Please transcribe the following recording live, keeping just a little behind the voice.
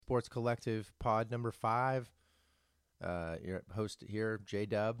Sports Collective pod number 5. Your host here,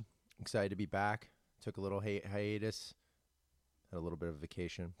 J-Dub. Excited to be back. Took a little hiatus. Had a little bit of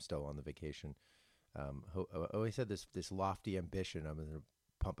vacation. Still on the vacation. I always had this lofty ambition. I'm going to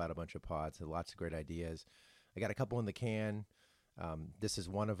pump out a bunch of pods. Had lots of great ideas. I got a couple in the can. This is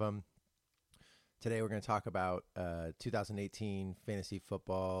one of them. Today we're going to talk about 2018 fantasy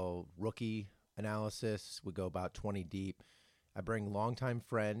football rookie analysis. We go about 20 deep. I bring longtime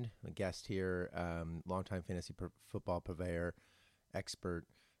friend, a guest here, longtime fantasy football purveyor, expert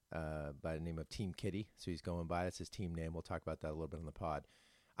by the name of Team Kitty. So he's going by. That's his team name. We'll talk about that a little bit on the pod.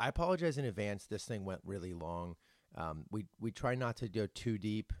 I apologize in advance. This thing went really long. We try not to go too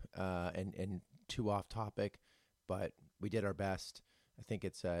deep and too off topic, but we did our best. I think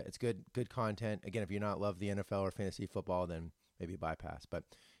it's good content. Again, if you're not love the NFL or fantasy football, then maybe bypass. But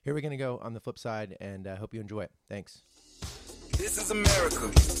here we're going to go on the flip side, and I hope you enjoy it. Thanks. This is America.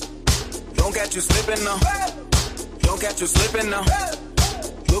 Don't catch you slipping now. Don't catch you slipping now.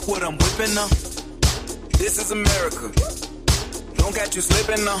 Look what I'm whipping now. This is America. Don't catch you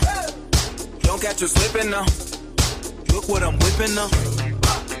slipping now. Don't catch you slipping now. Look what I'm whipping now.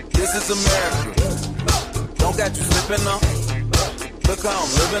 This is America. Don't catch you slipping now. Look how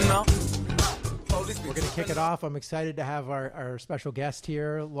I'm living now. We're going to kick it off. I'm excited to have our special guest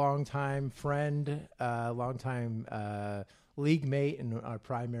here, longtime friend, longtime league mate in our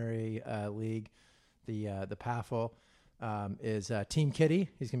primary league, the PAFL, is Team Kitty.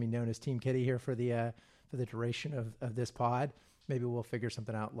 He's going to be known as Team Kitty here for the duration of this pod. Maybe we'll figure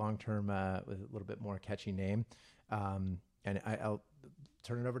something out long term with a little bit more catchy name. And I'll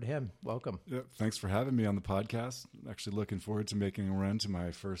turn it over to him. Welcome. Yeah, thanks for having me on the podcast. I'm actually looking forward to making a run to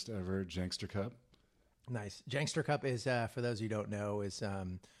my first ever Jankster Cup. Nice. Jankster Cup is, for those who don't know, is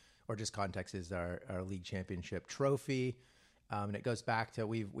or just context, is our league championship trophy. And it goes back to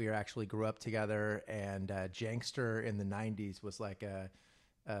we actually grew up together, and Jankster in the 90s was like a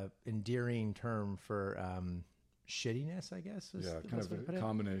endearing term for shittiness, I guess. Yeah, kind of a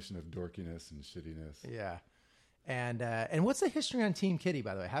combination of dorkiness and shittiness. Yeah. And what's the history on Team Kitty,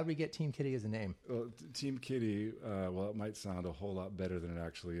 by the way? How did we get Team Kitty as a name? Well, Team Kitty, it might sound a whole lot better than it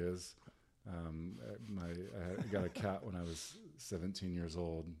actually is. I got a cat when I was 17 years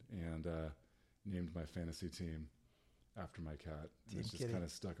old, and named my fantasy team after my cat. It's just kind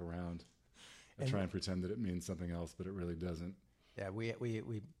of stuck around. I try and pretend that it means something else, but it really doesn't. Yeah, we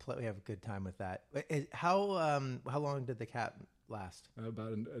have a good time with that. How long did the cat last?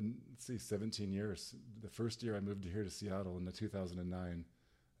 About 17 years. The first year I moved here to Seattle in 2009,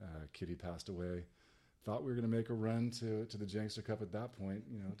 Kitty passed away. Thought we were going to make a run to the Jankster Cup at that point,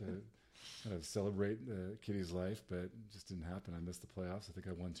 to kind of celebrate Kitty's life, but it just didn't happen. I missed the playoffs. I think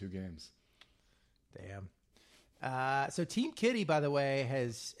I won 2 games. Damn. So Team Kitty, by the way,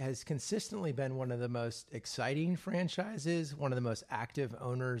 has consistently been one of the most exciting franchises, one of the most active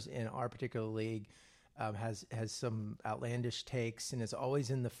owners in our particular league, has some outlandish takes, and is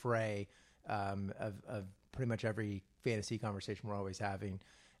always in the fray of pretty much every fantasy conversation we're always having.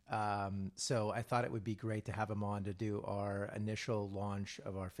 So I thought it would be great to have him on to do our initial launch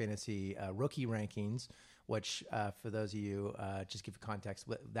of our fantasy rookie rankings, which for those of you, just give context,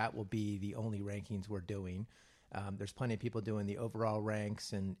 that will be the only rankings we're doing. There's plenty of people doing the overall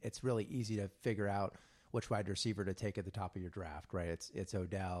ranks, and it's really easy to figure out which wide receiver to take at the top of your draft, right? It's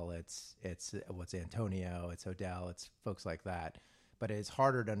Odell, it's what's Antonio, it's Odell, it's folks like that. But it's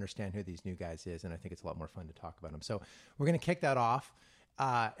harder to understand who these new guys is, and I think it's a lot more fun to talk about them. So we're going to kick that off,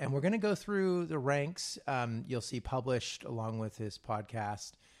 and we're going to go through the ranks. You'll see published along with his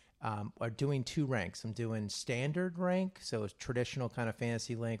podcast. I'm doing 2 ranks. I'm doing standard rank, so it's traditional kind of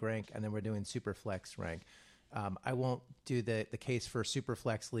fantasy rank, and then we're doing super flex rank. I won't do the case for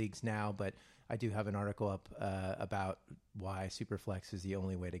Superflex leagues now, but I do have an article up about why Superflex is the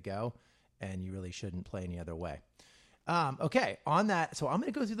only way to go, and you really shouldn't play any other way. Okay, on that, so I'm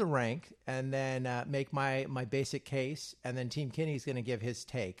going to go through the rank and then make my basic case, and then Team Kitty is going to give his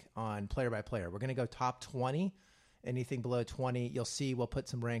take on player by player. We're going to go top 20. Anything below 20, you'll see we'll put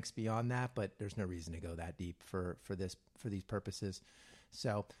some ranks beyond that, but there's no reason to go that deep for these purposes.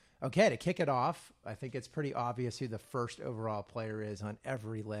 So, okay, to kick it off, I think it's pretty obvious who the first overall player is on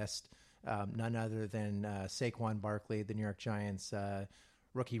every list. None other than Saquon Barkley, the New York Giants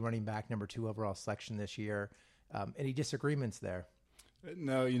rookie running back, number 2 overall selection this year. Any disagreements there?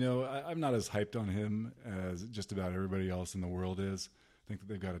 No, I'm not as hyped on him as just about everybody else in the world is. I think that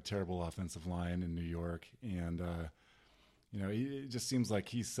they've got a terrible offensive line in New York, and it just seems like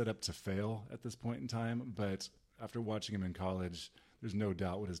he's set up to fail at this point in time. But after watching him in college, there's no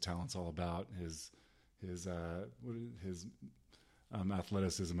doubt what his talent's all about. His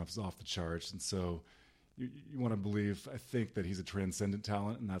athleticism is off the charts. And so you want to believe, I think, that he's a transcendent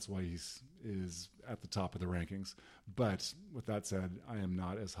talent, and that's why is at the top of the rankings. But with that said, I am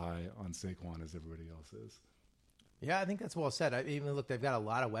not as high on Saquon as everybody else is. Yeah, I think that's well said. I even look, they've got a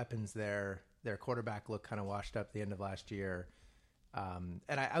lot of weapons there. Their quarterback looked kind of washed up at the end of last year. And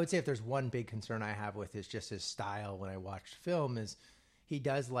I would say if there's one big concern I have with is just his style when I watched film is he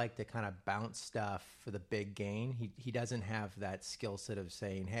does like to kind of bounce stuff for the big gain. He doesn't have that skill set of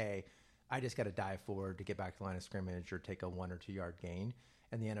saying, hey, I just got to dive forward to get back to the line of scrimmage or take a 1 or 2 yard gain.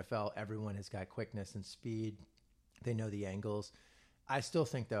 In the NFL, everyone has got quickness and speed. They know the angles. I still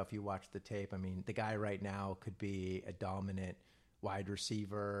think, though, if you watch the tape, I mean, the guy right now could be a dominant wide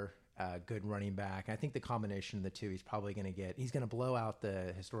receiver, good running back. I think the combination of the two, he's probably going to he's going to blow out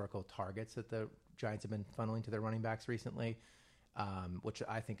the historical targets that the Giants have been funneling to their running backs recently, which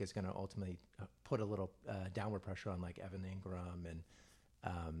I think is going to ultimately put a little downward pressure on like Evan Ingram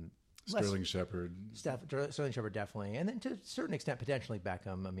and Sterling Shepard. Sterling Shepard, definitely. And then to a certain extent, potentially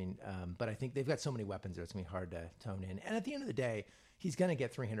Beckham. I mean, but I think they've got so many weapons there, it's going to be hard to tone in. And at the end of the day, he's going to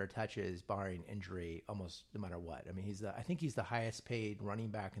get 300 touches, barring injury, almost no matter what. I mean, I think he's the highest paid running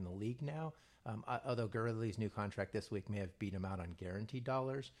back in the league now. Although Gurley's new contract this week may have beat him out on guaranteed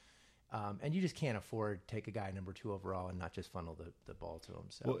dollars. And you just can't afford to take a guy number 2 overall and not just funnel the ball to him.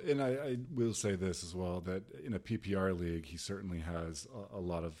 So. Well, and I will say this as well, that in a PPR league, he certainly has a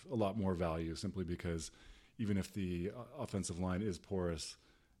lot more value, simply because even if the offensive line is porous,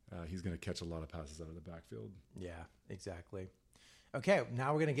 he's going to catch a lot of passes out of the backfield. Yeah, exactly. Okay,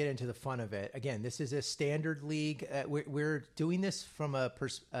 now we're going to get into the fun of it. Again, this is a standard league. We're doing this from a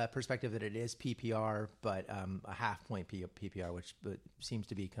perspective that it is PPR, but a half-point PPR, which seems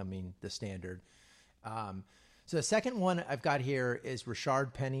to be becoming the standard. So the second one I've got here is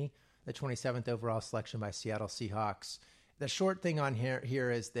Rashard Penny, the 27th overall selection by Seattle Seahawks. The short thing on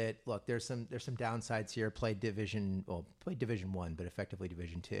here is that, look, there's some downsides here. Played Division 1, but effectively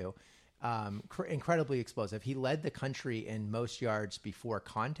Division 2. Incredibly explosive. He led the country in most yards before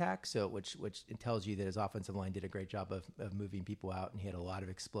contact, so which it tells you that his offensive line did a great job of moving people out, and he had a lot of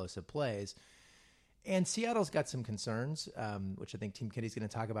explosive plays. And Seattle's got some concerns, which I think Team Kitty's going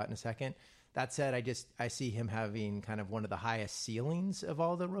to talk about in a second. That said, I see him having kind of one of the highest ceilings of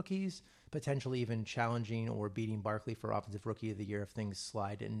all the rookies, potentially even challenging or beating Barkley for Offensive Rookie of the Year if things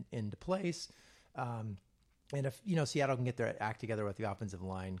slide into place. And if Seattle can get their act together with the offensive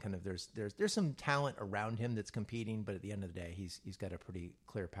line, kind of there's some talent around him that's competing, but at the end of the day, he's got a pretty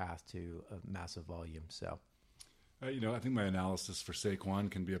clear path to a massive volume. So, I think my analysis for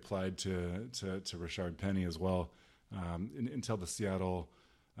Saquon can be applied to Rashard Penny as well. Until the Seattle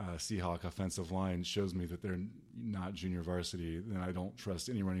Seahawk offensive line shows me that they're not junior varsity, then I don't trust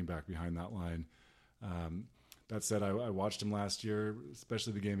any running back behind that line. That said, I watched him last year,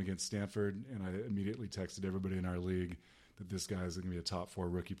 especially the game against Stanford, and I immediately texted everybody in our league that this guy is going to be a top 4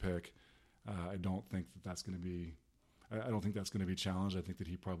 rookie pick. I don't think that's going to be. I don't think that's going to be challenged. I think that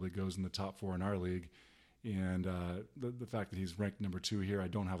he probably goes in the top 4 in our league, and the fact that he's ranked number 2 here, I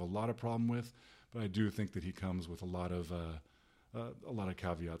don't have a lot of problem with, but I do think that he comes with a lot of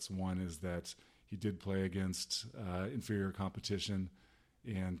caveats. One is that he did play against inferior competition,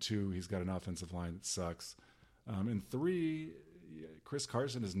 and 2, he's got an offensive line that sucks. And 3, Chris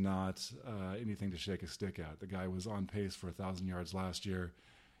Carson is not anything to shake a stick at. The guy was on pace for 1,000 yards last year,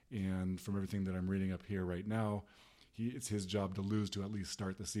 and from everything that I'm reading up here right now, it's his job to lose to at least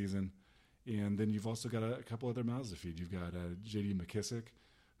start the season. And then you've also got a couple other mouths to feed. You've got J.D. McKissick,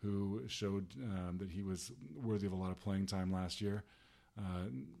 who showed that he was worthy of a lot of playing time last year.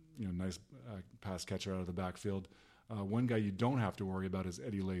 Nice pass catcher out of the backfield. One guy you don't have to worry about is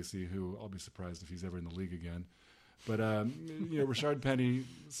Eddie Lacy, who I'll be surprised if he's ever in the league again. But Rashard Penny,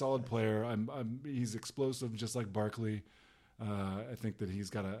 solid player. He's explosive, just like Barkley. I think that he's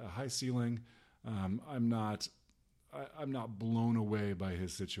got a high ceiling. I'm not blown away by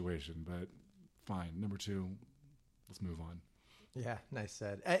his situation, but fine. Number 2, let's move on. Yeah, nice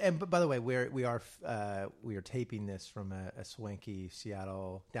said. And by the way, we are taping this from a swanky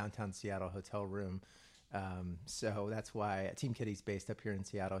downtown Seattle hotel room. So that's why Team Kitty's based up here in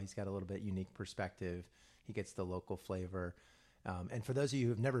Seattle. He's got a little bit unique perspective. He gets the local flavor. And for those of you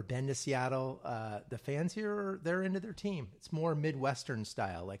who have never been to Seattle, the fans here, they're into their team. It's more Midwestern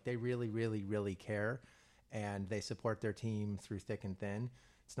style. Like they really, really, really care, and they support their team through thick and thin.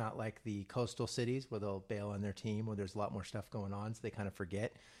 It's not like the coastal cities where they'll bail on their team where there's a lot more stuff going on, so they kind of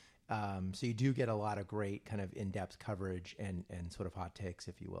forget. So you do get a lot of great kind of in-depth coverage and sort of hot takes,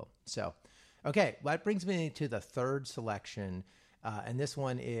 if you will. So, okay, that brings me to the third selection, and this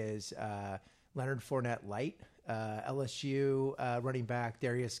one is Leonard Fournette light. LSU running back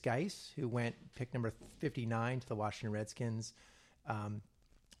Darius Geis, who went pick number 59 to the Washington Redskins.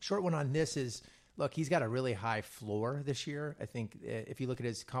 Short one on this is, look, he's got a really high floor this year. I think if you look at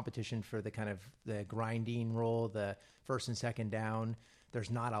his competition for the kind of the grinding role, the first and second down, there's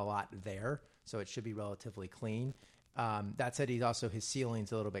not a lot there, so it should be relatively clean. That said, his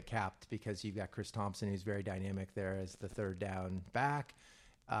ceiling's a little bit capped because you've got Chris Thompson, who's very dynamic there as the third down back.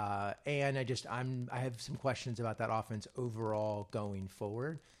 And I have some questions about that offense overall going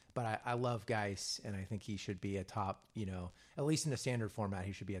forward, but I love Geis, and I think he should be a top, at least in the standard format,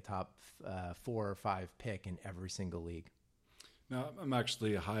 he should be a top 4 or 5 pick in every single league. Now, I'm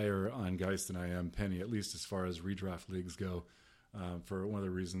actually higher on Geis than I am Penny, at least as far as redraft leagues go, for one of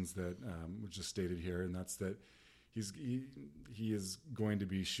the reasons that was just stated here, and that's that he is going to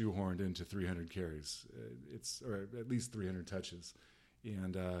be shoehorned into 300 carries, or at least 300 touches.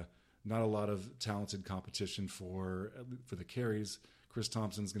 And not a lot of talented competition for the carries. Chris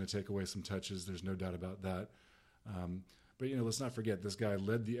Thompson's going to take away some touches. There's no doubt about that. But let's not forget, this guy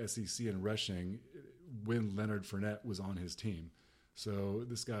led the SEC in rushing when Leonard Fournette was on his team. So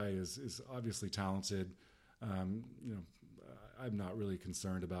this guy is obviously talented. I'm not really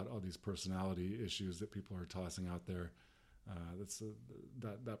concerned about all these personality issues that people are tossing out there.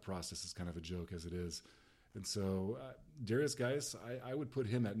 That process is kind of a joke as it is. And so Darius Geis, I would put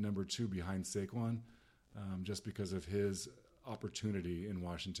him at number 2 behind Saquon, just because of his opportunity in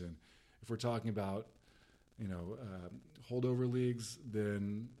Washington. If we're talking about, holdover leagues,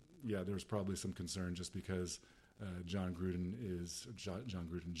 then yeah, there's probably some concern just because Jay Gruden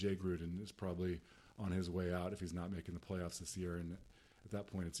is probably on his way out if he's not making the playoffs this year. And at that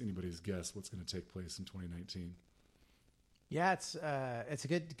point, it's anybody's guess what's going to take place in 2019. Yeah, it's a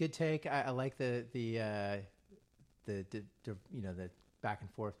good take. I like the back and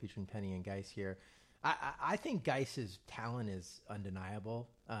forth between Penny and Geis here. I think Geis's talent is undeniable.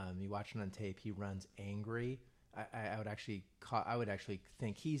 You watch him on tape; he runs angry. I would actually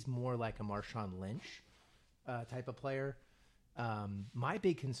think he's more like a Marshawn Lynch type of player. My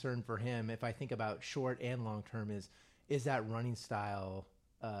big concern for him, if I think about short and long term, is that running style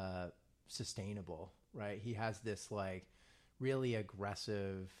sustainable? Right? He has this really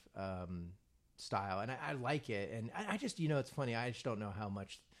aggressive style, and I like it. And I just, it's funny. I just don't know how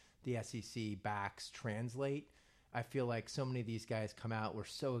much the SEC backs translate. I feel like so many of these guys come out. We're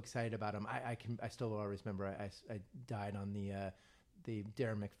so excited about them. I still always remember I died on the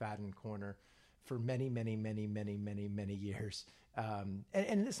Darren McFadden corner for many years.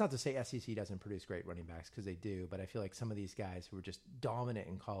 And it's not to say SEC doesn't produce great running backs, because they do. But I feel like some of these guys who were just dominant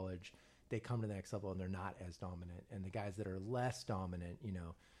in college, they come to the next level and they're not as dominant. And the guys that are less dominant,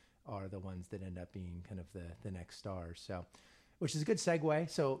 are the ones that end up being kind of the next stars. So, which is a good segue.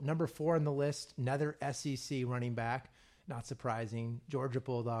 So number 4 on the list, another SEC running back. Not surprising. Georgia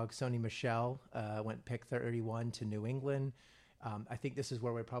Bulldogs, Sony Michel, went pick 31 to New England. I think this is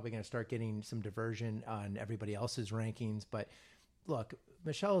where we're probably going to start getting some diversion on everybody else's rankings. But look,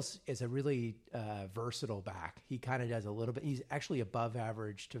 Michel is a really versatile back. He kind of does a little bit. He's actually above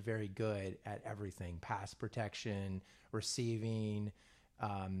average to very good at everything. Pass protection, receiving.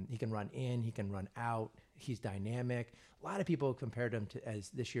 He can run in. He can run out. He's dynamic. A lot of people compared him to as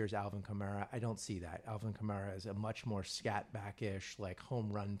this year's Alvin Kamara. I don't see that. Alvin Kamara is a much more scat backish,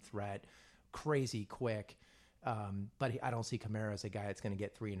 home run threat, crazy quick. But I don't see Kamara as a guy that's going to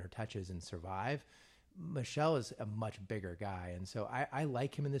get 300 touches and survive. Michel is a much bigger guy, and so I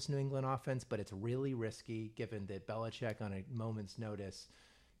like him in this New England offense, but it's really risky given that Belichick on a moment's notice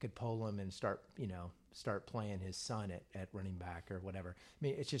could pull him and start playing his son at running back or whatever. I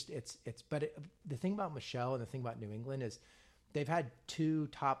mean, the thing about Michel and the thing about New England is they've had 2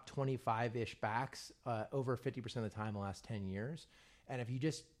 top 25-ish backs over 50% of the time the last 10 years. And if you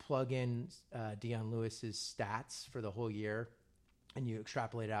just plug in Dion Lewis's stats for the whole year and you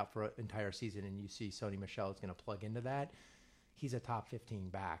extrapolate it out for an entire season and you see Sony Michel is going to plug into that, he's a top 15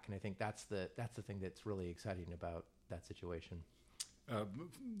 back. And I think that's the thing that's really exciting about that situation. The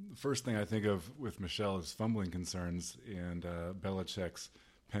first thing I think of with Michel is fumbling concerns and Belichick's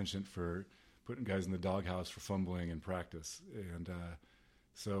penchant for putting guys in the doghouse for fumbling in practice. And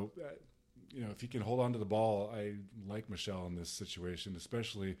if he can hold on to the ball, I like Michel in this situation,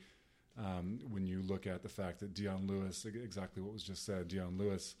 especially when you look at the fact that Dion Lewis, exactly what was just said, Dion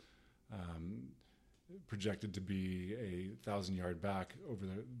Lewis projected to be a 1,000-yard back over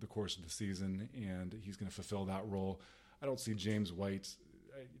the course of the season, and he's going to fulfill that role. I don't see James White.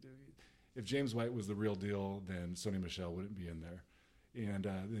 If James White was the real deal, then Sony Michel wouldn't be in there. And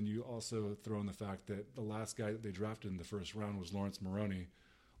then you also throw in the fact that the last guy that they drafted in the first round was Lawrence Maroney.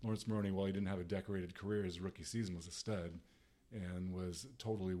 Lawrence Maroney, while he didn't have a decorated career, his rookie season was a stud and was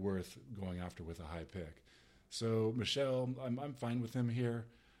totally worth going after with a high pick. So Michel, I'm fine with him here.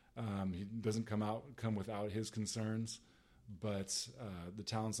 He doesn't come without his concerns, but the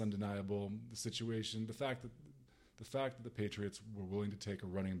talent's undeniable. The situation, the fact that the Patriots were willing to take a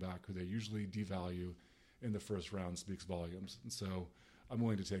running back who they usually devalue in the first round speaks volumes. And so I'm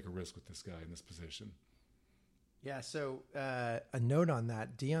willing to take a risk with this guy in this position. Yeah, so a note on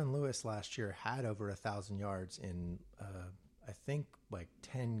that, Dion Lewis last year had over 1,000 yards in, I think, like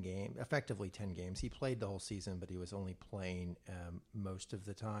 10 games, effectively 10 games. He played the whole season, but he was only playing most of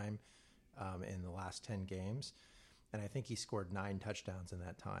the time in the last 10 games. And I think he scored 9 touchdowns in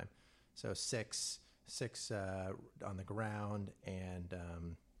that time. So six on the ground and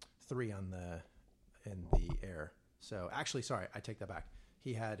 3 in the air. So actually, sorry, I take that back.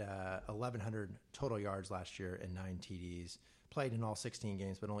 He had 1,100 total yards last year and 9 TDs. Played in all 16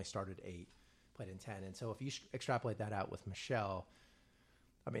 games, but only started 8. Played in 10. And so if you extrapolate that out with Michel,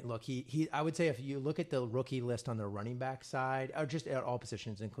 I mean, look, I would say if you look at the rookie list on the running back side, or just at all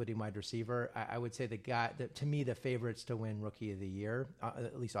positions, including wide receiver, I would say the guy that, to me, the favorites to win Rookie of the Year,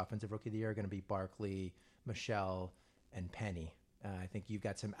 at least Offensive Rookie of the Year, are going to be Barkley, Michel, and Penny. I think you've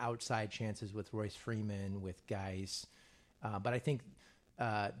got some outside chances with Royce Freeman, with Geis, but I think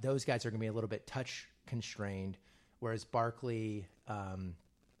those guys are going to be a little bit touch constrained, whereas Barkley's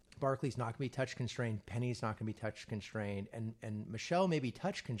not going to be touch constrained. Penny's not going to be touch constrained. And Michel may be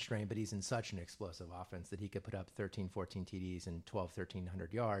touch constrained, but he's in such an explosive offense that he could put up 13, 14 TDs and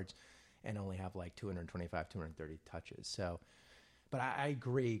 1,300 yards and only have like 225, 230 touches. So, but I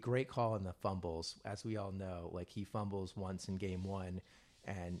agree. Great call on the fumbles. As we all know, like he fumbles once in game 1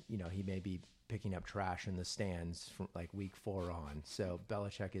 and, you know, he may be picking up trash in the stands from like week 4 on. So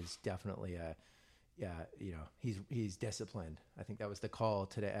Belichick is definitely he's disciplined. I think that was the call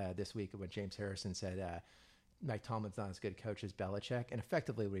today this week when James Harrison said Mike Tomlin's not as good a coach as Belichick, and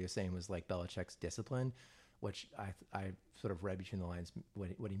effectively what he was saying was like Belichick's disciplined, which I sort of read between the lines.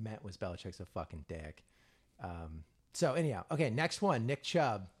 What he meant was Belichick's a fucking dick. So anyhow, okay, next one, Nick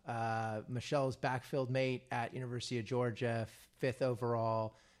Chubb, Michel's backfield mate at University of Georgia, 5th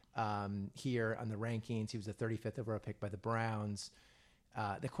overall here on the rankings. He was the 35th overall pick by the Browns.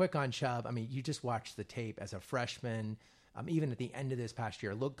 The quick on Chubb, I mean, you just watched the tape as a freshman, even at the end of this past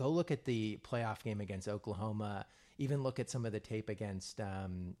year. Go look at the playoff game against Oklahoma. Even look at some of the tape against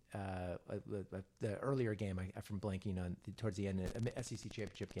the earlier game. I'm blanking on towards the end of the SEC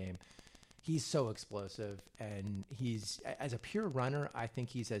championship game. He's so explosive, and he's, as a pure runner, I think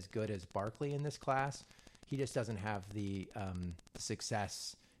he's as good as Barkley in this class. He just doesn't have the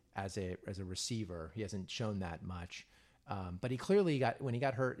success as a receiver. He hasn't shown that much. But he clearly when he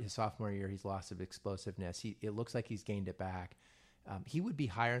got hurt his sophomore year, he's lost of explosiveness. It looks like he's gained it back. He would be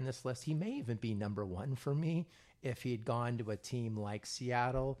higher in this list. He may even be number 1 for me if he'd gone to a team like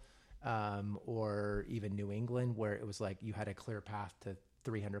Seattle or even New England, where it was like you had a clear path to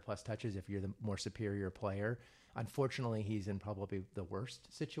 300 plus touches if you're the more superior player. Unfortunately, he's in probably the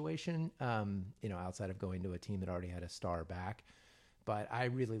worst situation, outside of going to a team that already had a star back. But I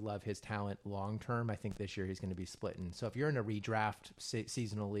really love his talent long term. I think this year he's going to be splitting. So if you're in a redraft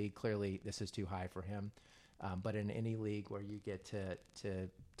seasonal league, clearly this is too high for him. But in any league where you get to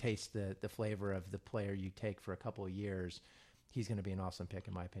taste the flavor of the player you take for a couple of years, he's going to be an awesome pick,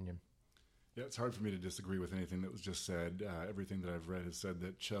 in my opinion. Yeah, it's hard for me to disagree with anything that was just said. Everything that I've read has said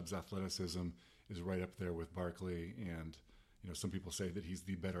that Chubb's athleticism is right up there with Barkley, and some people say that he's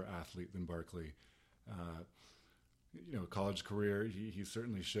the better athlete than Barkley. College career, he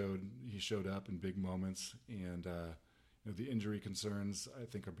certainly showed up in big moments, and the injury concerns I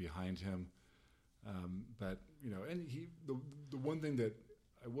think are behind him. But the one thing that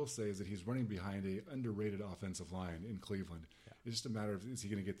I will say is that he's running behind a underrated offensive line in Cleveland. Yeah. It's just a matter of, is he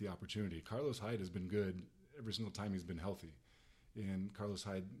going to get the opportunity? Carlos Hyde has been good every single time he's been healthy, and Carlos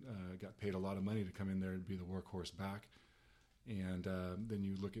Hyde got paid a lot of money to come in there and be the workhorse back. And then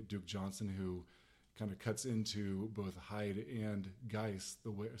you look at Duke Johnson, who kind of cuts into both Hyde and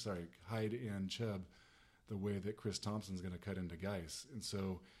Hyde and Chubb the way that Chris Thompson's going to cut into Geis. And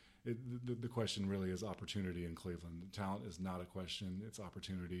so the question really is opportunity in Cleveland. Talent is not a question, it's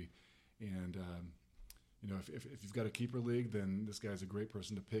opportunity. And if you've got a keeper league, then this guy's a great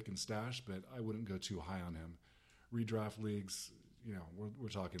person to pick and stash, but I wouldn't go too high on him. Redraft leagues, we're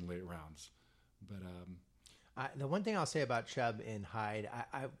talking late rounds. But the one thing I'll say about Chubb and Hyde,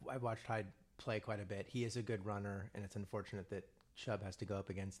 I watched Hyde play quite a bit. He is a good runner, and it's unfortunate that Chubb has to go up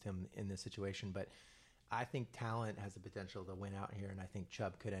against him in this situation, but I think talent has the potential to win out here, and I think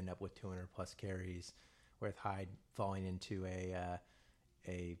Chubb could end up with 200 plus carries, with Hyde falling into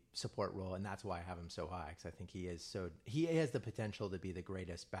a support role, and that's why I have him so high, because I think he has the potential to be the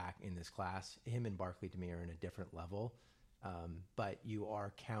greatest back in this class. Him and Barkley to me are in a different level, but you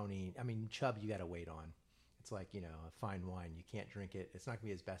are counting. I mean, Chubb you got to wait on. It's like, a fine wine. You can't drink it. It's not going to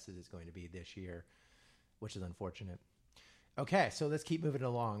be as best as it's going to be this year, which is unfortunate. Okay, so let's keep moving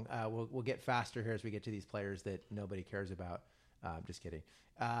along. We'll get faster here as we get to these players that nobody cares about. Just kidding.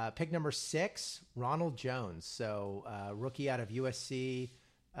 Pick number 6, Ronald Jones. So rookie out of USC,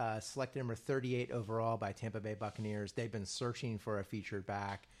 selected number 38 overall by Tampa Bay Buccaneers. They've been searching for a featured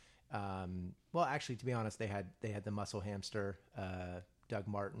back. Well, actually, to be honest, they had the muscle hamster, Doug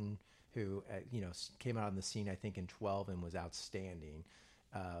Martin, who came out on the scene I think in 12 and was outstanding.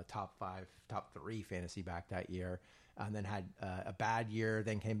 Top 3 fantasy back that year. And then had a bad year,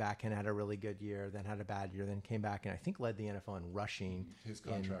 then came back and had a really good year, then had a bad year, then came back and I think led the NFL in rushing. His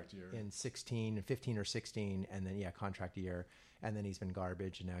contract year. In 15 or 16, and then, contract year. And then he's been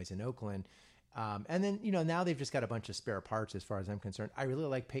garbage, and now he's in Oakland. And then, now they've just got a bunch of spare parts as far as I'm concerned. I really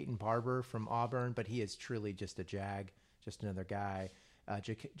like Peyton Barber from Auburn, but he is truly just a jag, just another guy.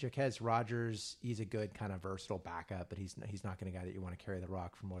 Jaquez Rogers, he's a good kind of versatile backup, but he's not going to guy that you want to carry the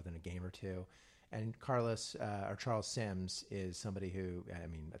rock for more than a game or two. And Charles Sims is somebody who,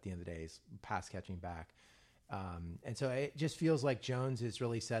 at the end of the day, is pass catching back. And so it just feels like Jones is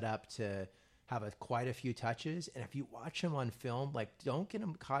really set up to have quite a few touches. And if you watch him on film, don't get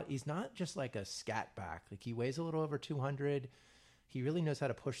him caught. He's not just like a scat back. He weighs a little over 200. He really knows how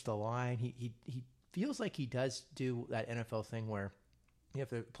to push the line. He feels like he does do that NFL thing where if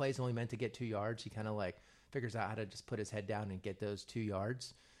the play's only meant to get 2 yards, he kind of figures out how to just put his head down and get those 2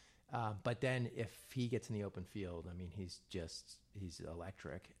 yards. But then if he gets in the open field, he's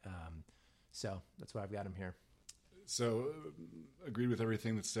electric. So that's why I've got him here. So agreed with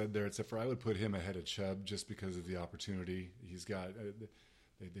everything that's said there, except for I would put him ahead of Chubb just because of the opportunity he's got.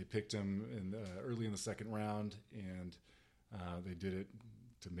 They picked him early in the second round, and they did it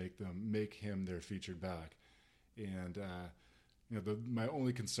to make him their featured back. And my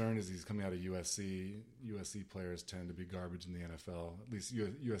only concern is he's coming out of USC. USC players tend to be garbage in the NFL. At least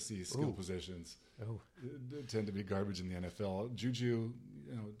USC skill positions tend to be garbage in the NFL. Juju,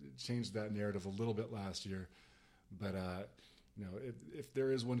 changed that narrative a little bit last year, but if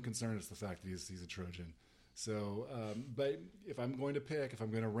there is one concern, it's the fact that he's a Trojan. So, but if I'm going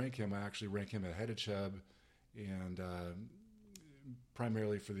to rank him, I actually rank him ahead of Chubb, and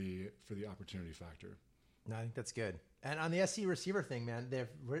primarily for the opportunity factor. No, I think that's good. And on the SC receiver thing, man,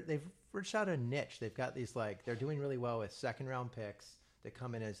 they've reached out a niche. They've got these they're doing really well with second round picks that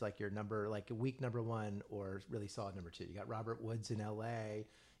come in as your number, week number 1 or really solid number 2. You got Robert Woods in LA.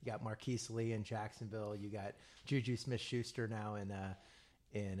 You got Marquise Lee in Jacksonville. You got Juju Smith-Schuster now in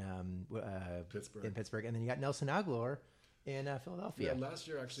Pittsburgh, and then you got Nelson Aguilar in Philadelphia. Yeah, last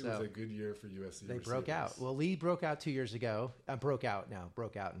year actually was a good year for USC. They broke out. Well, Lee broke out 2 years ago. Broke out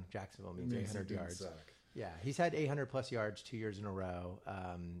in Jacksonville means 800 yards. Suck. Yeah, he's had 800 plus yards 2 years in a row.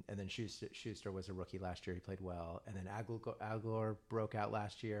 And then Schuster was a rookie last year. He played well. And then Aguilar broke out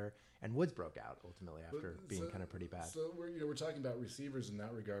last year, and Woods broke out ultimately after being kind of pretty bad. So we're talking about receivers in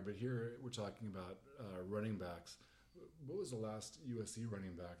that regard, but here we're talking about running backs. What was the last USC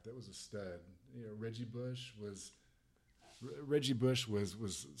running back that was a stud? Reggie Bush was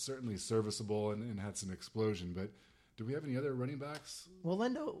certainly serviceable and had some explosion, but do we have any other running backs? Well,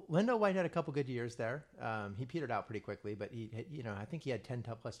 Lendo White had a couple good years there. He petered out pretty quickly, but I think he had 10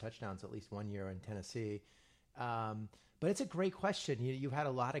 plus touchdowns at least 1 year in Tennessee. But it's a great question. You've had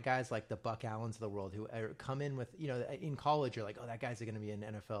a lot of guys like the Buck Allens of the world who come in with, in college, you're like, oh, that guy's going to be an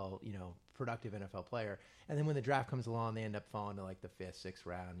NFL, productive NFL player. And then when the draft comes along, they end up falling to the 5th, 6th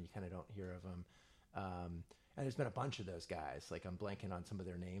round. You kind of don't hear of them. And there's been a bunch of those guys. I'm blanking on some of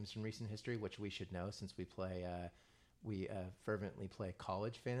their names in recent history, which we should know since we play. We fervently play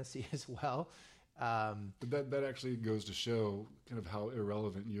college fantasy as well. But that actually goes to show kind of how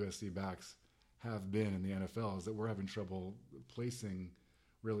irrelevant USC backs have been in the NFL, is that we're having trouble placing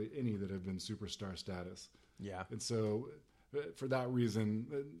really any that have been superstar status. Yeah. And so for that reason,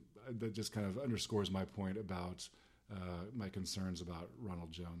 that just kind of underscores my point about my concerns about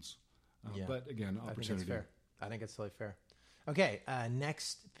Ronald Jones. But again, opportunity. I think it's totally fair. Okay,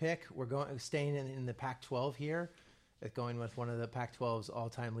 next pick, we're staying in the Pac-12 here. Going with one of the Pac-12's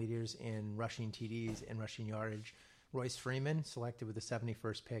all-time leaders in rushing TDs and rushing yardage, Royce Freeman, selected with the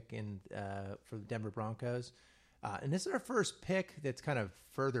 71st pick for the Denver Broncos. And this is our first pick that's kind of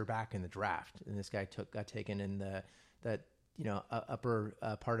further back in the draft. And this guy got taken in the upper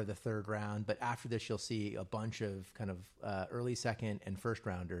part of the 3rd round. But after this, you'll see a bunch of kind of early second and first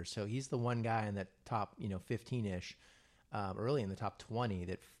rounders. So he's the one guy in that top 15-ish. early in the top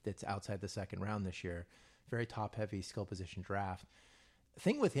 20 that's outside the second round this year. Very top-heavy skill position draft. The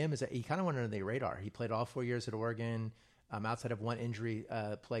thing with him is that he kind of went under the radar. He played all 4 years at Oregon. Outside of one injury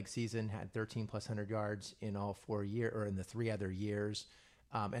plague season, had 13 plus 100 yards in all 4 years, or in the 3 other years,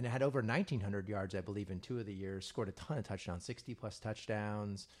 and had over 1,900 yards, I believe, in 2 of the years. Scored a ton of touchdowns, 60 plus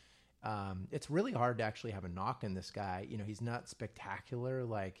touchdowns. It's really hard to actually have a knock on this guy. You know, he's not spectacular.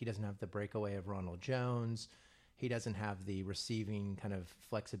 Like, he doesn't have the breakaway of Ronald Jones. He doesn't have the receiving kind of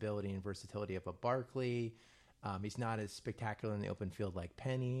flexibility and versatility of a Barkley. He's not as spectacular in the open field like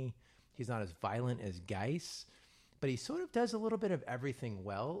Penny. He's not as violent as Geis. But he sort of does a little bit of everything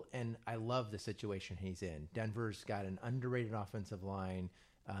well, and I love the situation he's in. Denver's got an underrated offensive line.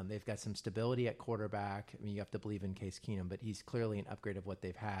 They've got some stability at quarterback. I mean, you have to believe in Case Keenum, but he's clearly an upgrade of what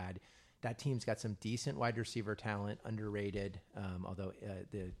they've had. That team's got some decent wide receiver talent, underrated, although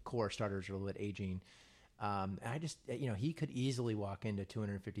the core starters are a little bit aging. And I just, he could easily walk into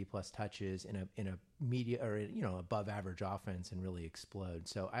 250 plus touches in a media or, above average offense and really explode.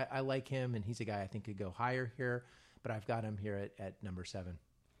 So I like him, and he's a guy I think could go higher here. But I've got him here at number 7.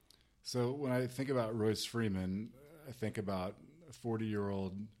 So when I think about Royce Freeman, I think about a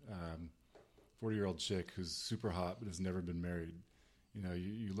 40-year-old chick who's super hot but has never been married. You know,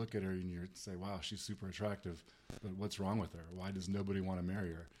 you look at her and you say, wow, she's super attractive, but what's wrong with her? Why does nobody want to marry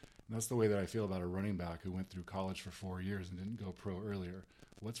her? And that's the way that I feel about a running back who went through college for 4 years and didn't go pro earlier.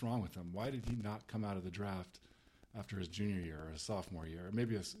 What's wrong with him? Why did he not come out of the draft after his junior year or his sophomore year? Or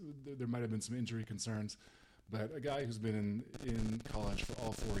maybe there might have been some injury concerns. But a guy who's been in college for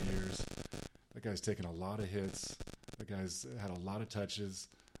all 4 years, that guy's taken a lot of hits. That guy's had a lot of touches.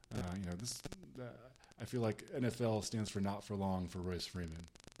 I feel like NFL stands for not for long for Royce Freeman.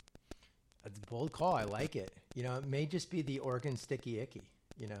 That's a bold call. I like it. It may just be the Oregon sticky icky.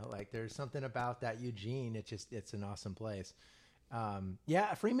 Like there's something about that Eugene. It's an awesome place.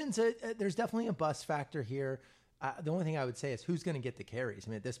 Freeman's there's definitely a bust factor here. The only thing I would say is who's going to get the carries. I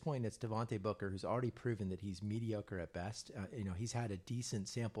mean, at this point, it's Devontae Booker, who's already proven that he's mediocre at best. He's had a decent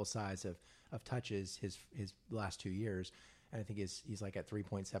sample size of touches his last 2 years, and I think he's like at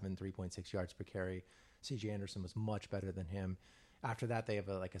 3.7, 3.6 yards per carry. C.J. Anderson was much better than him. After that, they have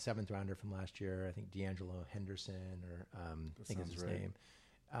a 7th rounder from last year. I think D'Angelo Henderson, or I think is his name.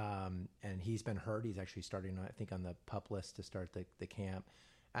 And he's been hurt. He's actually starting, I think, on the PUP list to start the camp.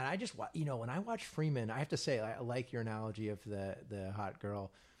 And I just, when I watch Freeman, I have to say, I like your analogy of the hot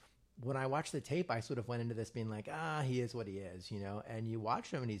girl. When I watched the tape, I sort of went into this being like, he is what he is, and you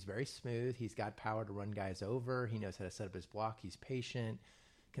watch him and he's very smooth. He's got power to run guys over. He knows how to set up his block. He's patient,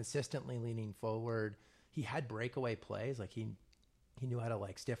 consistently leaning forward. He had breakaway plays. Like he knew how to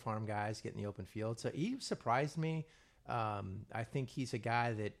stiff arm guys, get in the open field. So he surprised me. I think he's a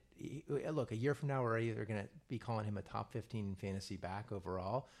guy that, look, a year from now, we're either going to be calling him a top 15 fantasy back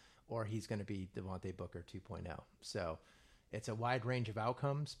overall, or he's going to be Devontae Booker 2.0. So it's a wide range of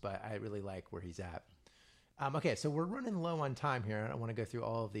outcomes, but I really like where he's at. Okay, so we're running low on time here. I want to go through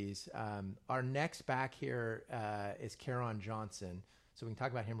all of these. Our next back here is Kerryon Johnson. So we can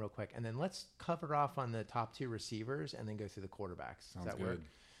talk about him real quick. And then let's cover off on the top 2 receivers and then go through the quarterbacks. Does that work?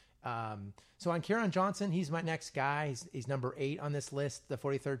 So on Kerryon Johnson, he's my next guy. He's number 8 on this list, the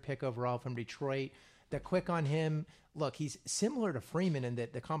 43rd pick overall from Detroit. The quick on him, look, he's similar to Freeman in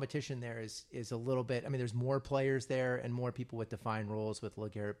that the competition there is a little bit. I mean, there's more players there and more people with defined roles, with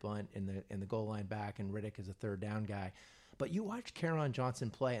LeGarrette Blount in the goal line back and Riddick as a third down guy. But you watch Kerryon Johnson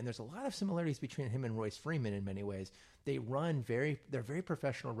play, and there's a lot of similarities between him and Royce Freeman in many ways. They're very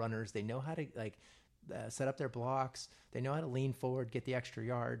professional runners. They know how to set up their blocks. They know how to lean forward, get the extra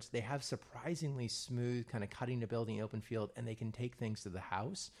yards. They have surprisingly smooth kind of cutting to building open field, and they can take things to the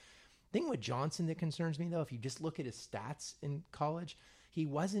house. Thing with Johnson that concerns me, though, if you just look at his stats in college, he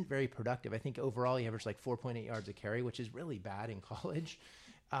wasn't very productive. I think overall he averaged 4.8 yards a carry, which is really bad in college.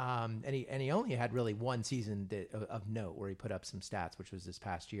 And he only had really one season of note where he put up some stats, which was this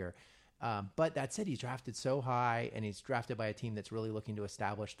past year. But that said, he's drafted so high, and he's drafted by a team that's really looking to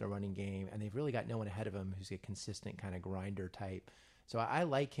establish the running game, and they've really got no one ahead of him who's a consistent kind of grinder type. So I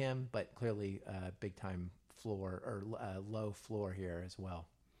like him, but clearly big time floor or low floor here as well.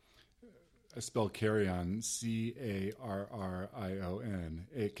 I spell Kerryon Carrion,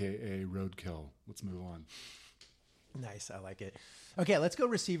 a.k.a. roadkill. Let's move on. Nice. I like it. Okay, let's go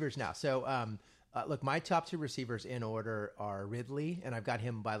receivers now. So, look, my top 2 receivers in order are Ridley, and I've got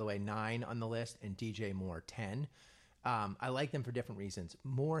him, by the way, 9 on the list, and DJ Moore, 10. I like them for different reasons.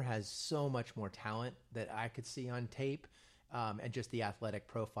 Moore has so much more talent that I could see on tape, and just the athletic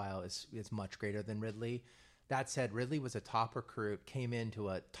profile is much greater than Ridley. That said, Ridley was a top recruit, came into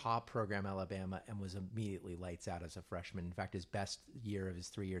a top program, Alabama, and was immediately lights out as a freshman. In fact, his best year of his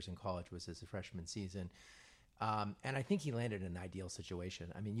 3 years in college was as a freshman season. And I think he landed in an ideal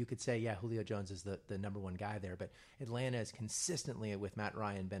situation. I mean, you could say, yeah, Julio Jones is the number one guy there, but Atlanta has consistently, with Matt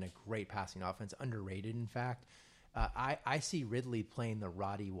Ryan, been a great passing offense, underrated, in fact. I see Ridley playing the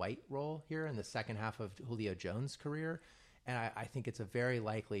Roddy White role here in the second half of Julio Jones' career. And I think it's a very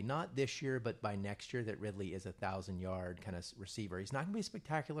likely, not this year, but by next year, that Ridley is a 1,000-yard kind of receiver. He's not going to be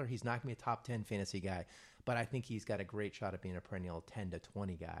spectacular. He's not going to be a top 10 fantasy guy, but I think he's got a great shot at being a perennial 10 to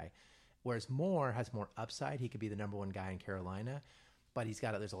 20 guy. Whereas Moore has more upside. He could be the number one guy in Carolina, but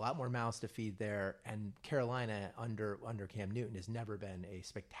there's a lot more mouths to feed there. And Carolina under Cam Newton has never been a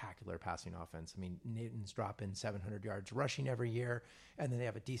spectacular passing offense. I mean, Newton's dropping 700 yards rushing every year, and then they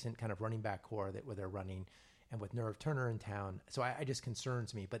have a decent kind of running back core where they're running. And with Nerve Turner in town, so I just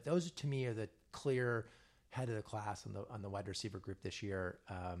concerns me. But those to me are the clear head of the class on the wide receiver group this year.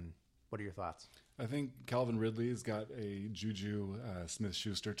 What are your thoughts? I think Calvin Ridley's got a Juju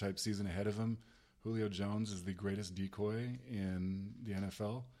Smith-Schuster type season ahead of him. Julio Jones is the greatest decoy in the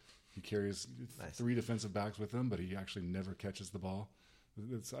NFL. He carries 3 defensive backs with him, but he actually never catches the ball.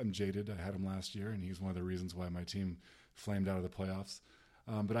 I'm jaded. I had him last year, and he's one of the reasons why my team flamed out of the playoffs.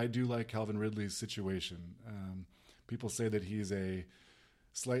 But I do like Calvin Ridley's situation. People say that he's a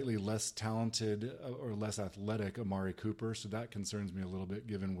slightly less talented or less athletic Amari Cooper, so that concerns me a little bit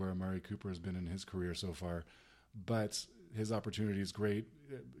given where Amari Cooper has been in his career so far. But his opportunity is great.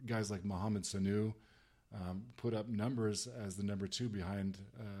 Guys like Mohamed Sanu put up numbers as the number 2 behind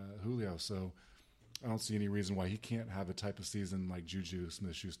Julio, so I don't see any reason why he can't have a type of season like Juju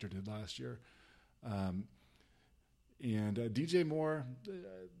Smith-Schuster did last year. And DJ Moore,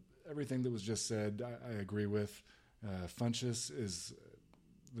 everything that was just said, I agree with. Funchess is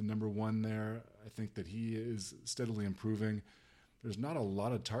the number 1 there. I think that he is steadily improving. There's not a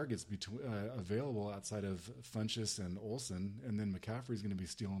lot of targets available outside of Funchess and Olsen, and then McCaffrey's going to be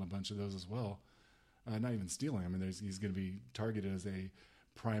stealing a bunch of those as well. Not even stealing. I mean, he's going to be targeted as a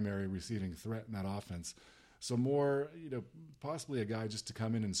primary receiving threat in that offense. So Moore, possibly a guy just to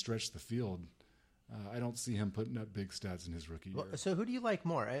come in and stretch the field. I don't see him putting up big stats in his rookie year. So who do you like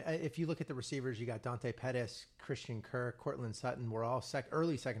more? If you look at the receivers, you got Dante Pettis, Christian Kirk, Cortland Sutton. We're all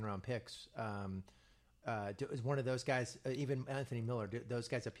early second-round picks. Is one of those guys, even Anthony Miller, do those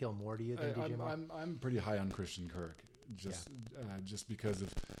guys appeal more to you than DJ Moore? I'm pretty high on Christian Kirk, just because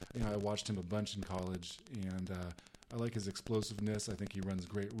of I watched him a bunch in college, and I like his explosiveness. I think he runs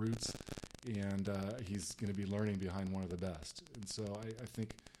great routes, and he's going to be learning behind one of the best. And so I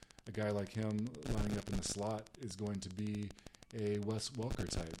think a guy like him lining up in the slot is going to be a Wes Welker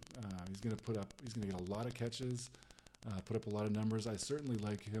type. He's going to get a lot of catches, put up a lot of numbers. I certainly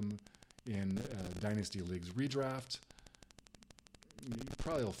like him in Dynasty Leagues redraft. You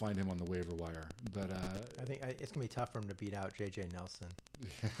probably will find him on the waiver wire, but I think it's going to be tough for him to beat out J.J. Nelson.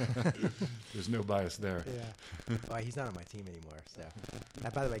 There's no bias there. Yeah. Well, he's not on my team anymore. So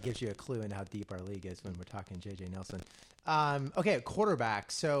that, by the way, gives you a clue in how deep our league is when we're talking J.J. Nelson. Okay,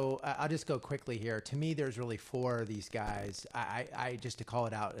 quarterback. So I'll just go quickly here. To me, there's really 4 of these guys. I just to call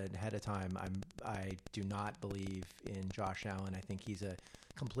it out ahead of time, I do not believe in Josh Allen. I think he's a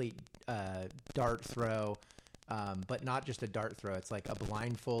complete dart throw. But not just a dart throw. It's like a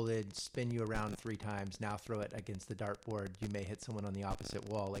blindfolded, spin you around 3 times, now throw it against the dartboard. You may hit someone on the opposite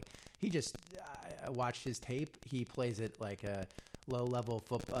wall. Like I watched his tape. He plays it like a low-level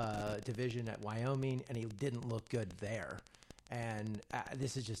division at Wyoming, and he didn't look good there. And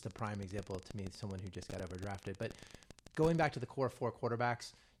this is just a prime example to me of someone who just got overdrafted. But going back to the core 4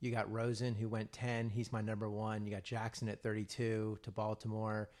 quarterbacks, you got Rosen, who went 10. He's my number 1. You got Jackson at 32 to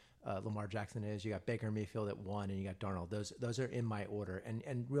Baltimore. Lamar Jackson is. You got Baker Mayfield at 1, and you got Darnold. Those are in my order.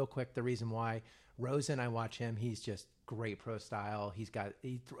 And real quick, the reason why Rosen, I watch him. He's just great pro style. He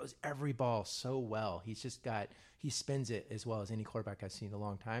throws every ball so well. He spins it as well as any quarterback I've seen in a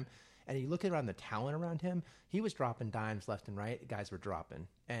long time. And you look around the talent around him, he was dropping dimes left and right. Guys were dropping.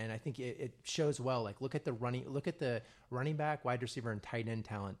 And I think it shows well. Like look at the running back, wide receiver, and tight end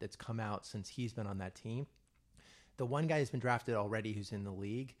talent that's come out since he's been on that team. The one guy who's been drafted already who's in the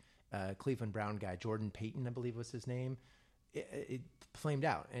league, Cleveland Brown guy, Jordan Payton, I believe was his name, it flamed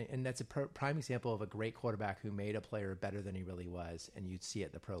out. And that's a prime example of a great quarterback who made a player better than he really was, and you'd see it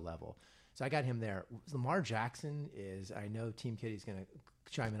at the pro level. So I got him there. Lamar Jackson is, I know Team Kitty's going to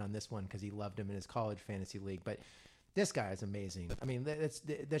chime in on this one because he loved him in his college fantasy league, but this guy is amazing. I mean,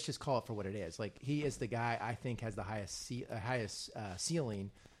 let's just call it for what it is. Like, he is the guy I think has the highest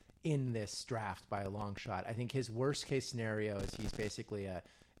ceiling in this draft by a long shot. I think his worst case scenario is he's basically a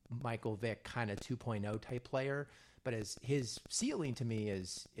Michael Vick kind of 2.0 type player. But as his ceiling to me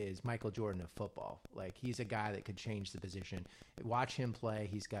is Michael Jordan of football. Like, he's a guy that could change the position. Watch him play.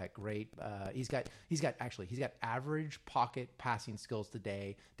 He's got great. He's got average pocket passing skills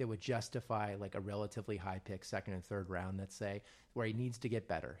today that would justify like a relatively high pick, second and third round. Let's say, where he needs to get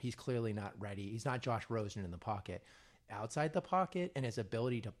better. He's clearly not ready. He's not Josh Rosen in the pocket. Outside the pocket, and his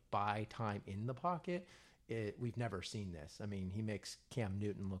ability to buy time in the pocket, we've never seen this. I mean, he makes Cam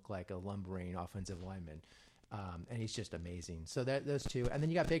Newton look like a lumbering offensive lineman. And he's just amazing. So those two. And then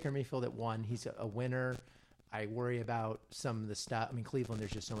you got Baker Mayfield at 1. He's a winner. I worry about some of the stuff. I mean, Cleveland,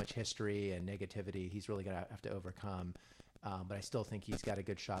 there's just so much history and negativity he's really going to have to overcome. But I still think he's got a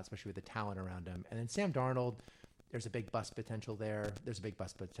good shot, especially with the talent around him. And then Sam Darnold, there's a big bust potential there. There's a big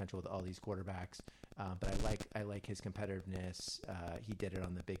bust potential with all these quarterbacks. But I like his competitiveness. He did it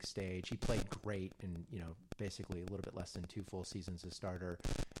on the big stage. He played great in, basically a little bit less than 2 full seasons as starter.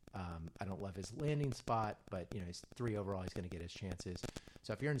 I don't love his landing spot, but he's 3 overall. He's going to get his chances.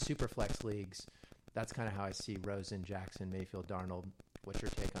 So if you're in super flex leagues, that's kind of how I see Rosen, Jackson, Mayfield, Darnold. What's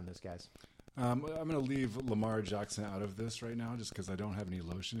your take on those guys? I'm going to leave Lamar Jackson out of this right now, just because I don't have any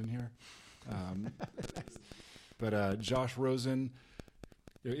lotion in here. But Josh Rosen,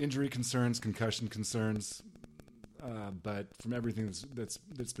 injury concerns, concussion concerns. But from everything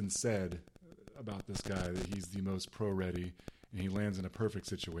that's been said about this guy, that he's the most pro ready. And he lands in a perfect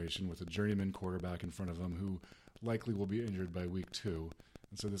situation with a journeyman quarterback in front of him who likely will be injured by week 2.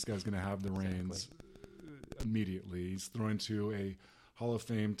 And so this guy's going to have the reins immediately. He's throwing to a Hall of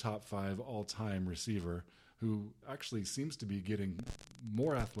Fame top 5 all-time receiver who actually seems to be getting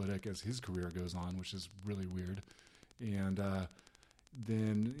more athletic as his career goes on, which is really weird. And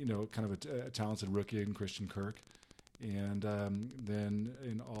then, kind of a talented rookie in Christian Kirk. And then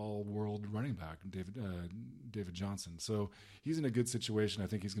an all-world running back, David Johnson. So he's in a good situation. I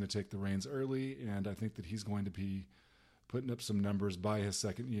think he's going to take the reins early, and I think that he's going to be putting up some numbers by his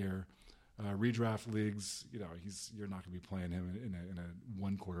second year. Redraft leagues, you're not going to be playing him in a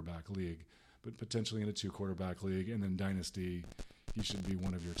 1 quarterback league, but potentially in a 2 quarterback league, and then dynasty, he should be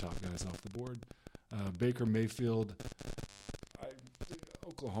one of your top guys off the board. Baker Mayfield,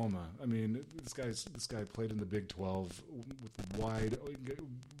 Oklahoma. I mean, this guy played in the Big 12 with wide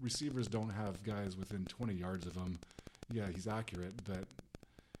receivers. Don't have guys within 20 yards of him. Yeah, he's accurate, but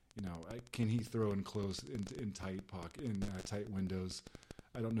can he throw in close in tight pocket in tight windows?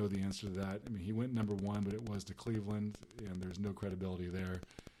 I don't know the answer to that. I mean, he went number 1, but it was to Cleveland, and there's no credibility there.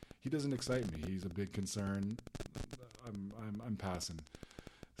 He doesn't excite me. He's a big concern. I'm passing.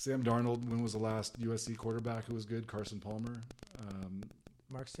 Sam Darnold. When was the last USC quarterback who was good? Carson Palmer.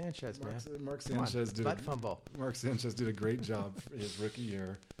 Mark Sanchez, man. Mark Sanchez did fumble. Mark Sanchez did a great job for his rookie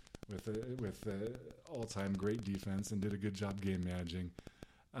year with all-time great defense and did a good job game managing.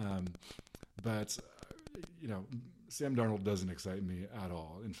 But Sam Darnold doesn't excite me at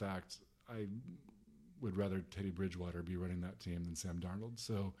all. In fact, I would rather Teddy Bridgewater be running that team than Sam Darnold.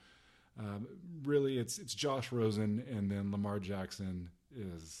 So really, it's Josh Rosen, and then Lamar Jackson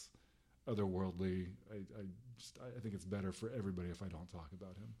is otherworldly. I think it's better for everybody if I don't talk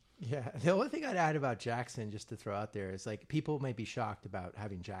about him. Yeah. The only thing I'd add about Jackson, just to throw out there, is like people may be shocked about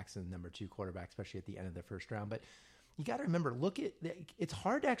having Jackson number 2 quarterback, especially at the end of the first round. But you got to remember, it's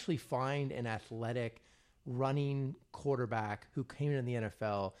hard to actually find an athletic running quarterback who came into the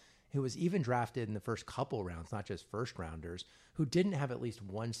NFL, who was even drafted in the first couple rounds, not just first rounders, who didn't have at least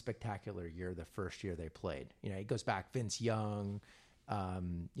one spectacular year the first year they played. It goes back Vince Young,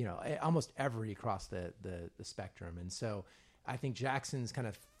 almost every across the spectrum. And so I think Jackson's kind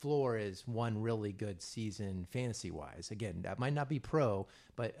of floor is one really good season fantasy-wise. Again, that might not be pro,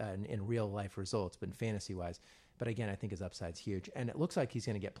 but in real life results, but fantasy-wise. But again, I think his upside's huge, and it looks like he's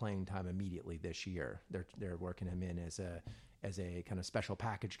going to get playing time immediately this year. They're working him in as a kind of special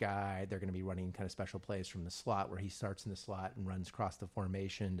package guy. They're going to be running kind of special plays from the slot, where he starts in the slot and runs across the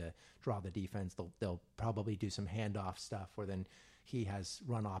formation to draw the defense. They'll probably do some handoff stuff where then he has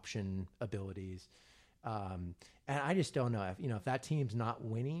run option abilities. And I just don't know if that team's not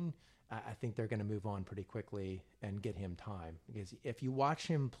winning, I think they're going to move on pretty quickly and get him time. Because if you watch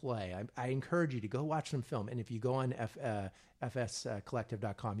him play, I encourage you to go watch some film. And if you go on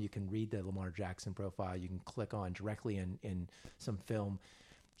fscollective.com, you can read the Lamar Jackson profile. You can click on directly in some film.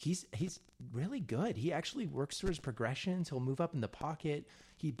 He's really good. He actually works through his progressions. He'll move up in the pocket.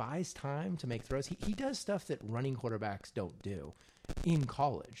 He buys time to make throws. He does stuff that running quarterbacks don't do in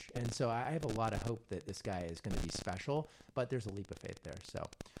college. And so I have a lot of hope that this guy is going to be special, but there's a leap of faith there. So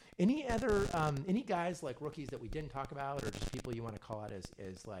any other, any guys like rookies that we didn't talk about, or just people you want to call out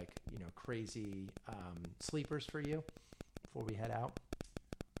as like, crazy sleepers for you before we head out?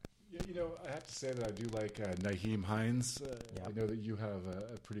 to say that I do like Nyheim Hines. Yep. I know that you have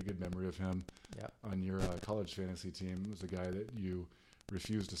a pretty good memory of him on your college fantasy team. It was a guy that you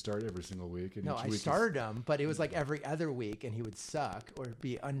refused to start every single week. And No, I started him, but it was like every other week, and he would suck or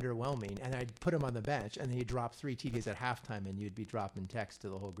be underwhelming, and I'd put him on the bench, and then he'd drop 3 TDs at halftime, and you'd be dropping text to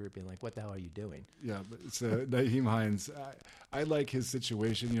the whole group being like, what the hell are you doing? Yeah, but it's Nyheim Hines. I like his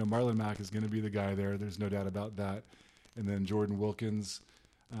situation. Marlon Mack is going to be the guy there. There's no doubt about that. And then Jordan Wilkins.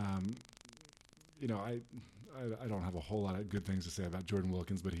 I don't have a whole lot of good things to say about Jordan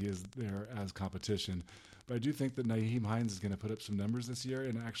Wilkins, but he is there as competition. But I do think that Nyheim Hines is going to put up some numbers this year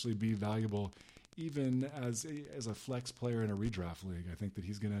and actually be valuable even as a flex player in a redraft league. I think that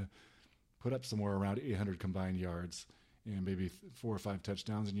he's going to put up somewhere around 800 combined yards and maybe 4 or 5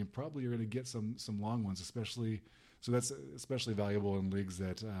 touchdowns, and you probably are going to get some long ones, especially. So that's especially valuable in leagues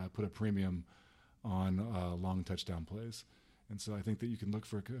that put a premium on long touchdown plays. And so I think that you can look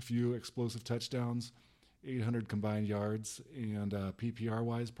for a few explosive touchdowns, 800 combined yards, and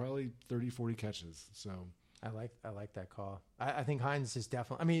PPR-wise, probably 30, 40 catches. So I like that call. I think Hines is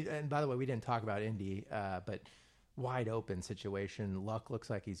definitely – I mean, and by the way, we didn't talk about Indy, but wide open situation. Luck looks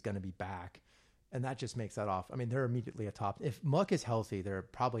like he's going to be back, and that just makes that off. I mean, they're immediately a top – if Luck is healthy, they're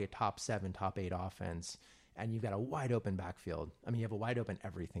probably a top 7, top 8 offense, and you've got a wide open backfield. I mean, you have a wide open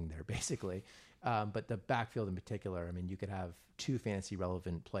everything there, basically. But the backfield in particular, I mean, you could have 2 fantasy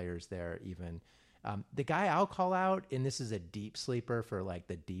relevant players there even. The guy I'll call out, and this is a deep sleeper for like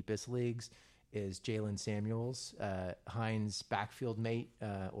the deepest leagues, is Jalen Samuels, Hines' backfield mate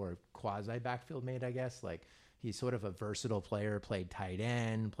or quasi backfield mate, I guess. Like he's sort of a versatile player, played tight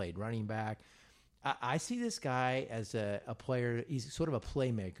end, played running back. I see this guy as a player. He's sort of a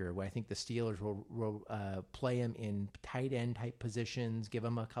playmaker where I think the Steelers will play him in tight end type positions, give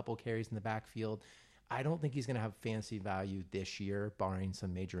him a couple carries in the backfield. I don't think he's going to have fantasy value this year, barring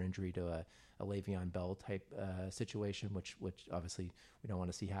some major injury to a Le'Veon Bell type situation, which obviously we don't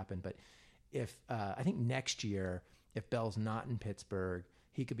want to see happen. But if I think next year, if Bell's not in Pittsburgh,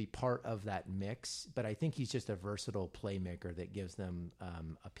 he could be part of that mix. But I think he's just a versatile playmaker that gives them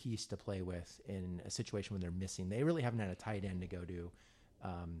a piece to play with in a situation when they're missing. They really haven't had a tight end to go to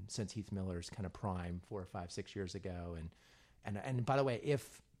since Heath Miller's kind of prime 4 or 5, 6 years ago. And by the way,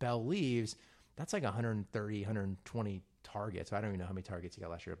 if Bell leaves, that's like 130, 120 targets. I don't even know how many targets he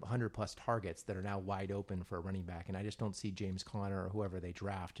got last year, but 100 plus targets that are now wide open for a running back. And I just don't see James Conner or whoever they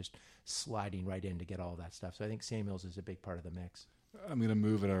draft just sliding right in to get all that stuff. So I think Samuels is a big part of the mix. I'm going to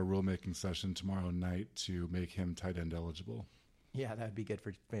move at our rule-making session tomorrow night to make him tight end eligible. Yeah, that would be good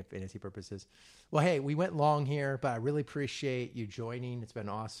for fantasy purposes. Well, hey, we went long here, but I really appreciate you joining. It's been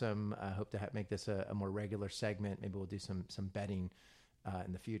awesome. I hope to make this a more regular segment. Maybe we'll do some betting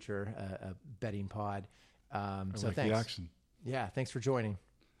in the future, a betting pod. So like thanks. The action. Yeah, thanks for joining.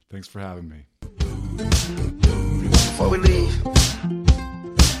 Thanks for having me. Before we leave,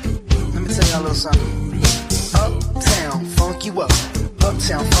 let me tell y'all a little something. Uptown, funk you up.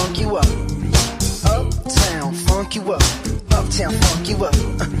 Uptown, funk you up. Uptown, funk you up. Uptown, funk you up.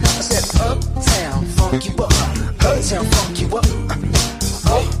 I said uptown, funk you up. Uptown, funk you up.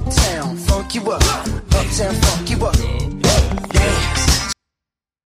 Uptown, funk you up. Uptown, funk you up.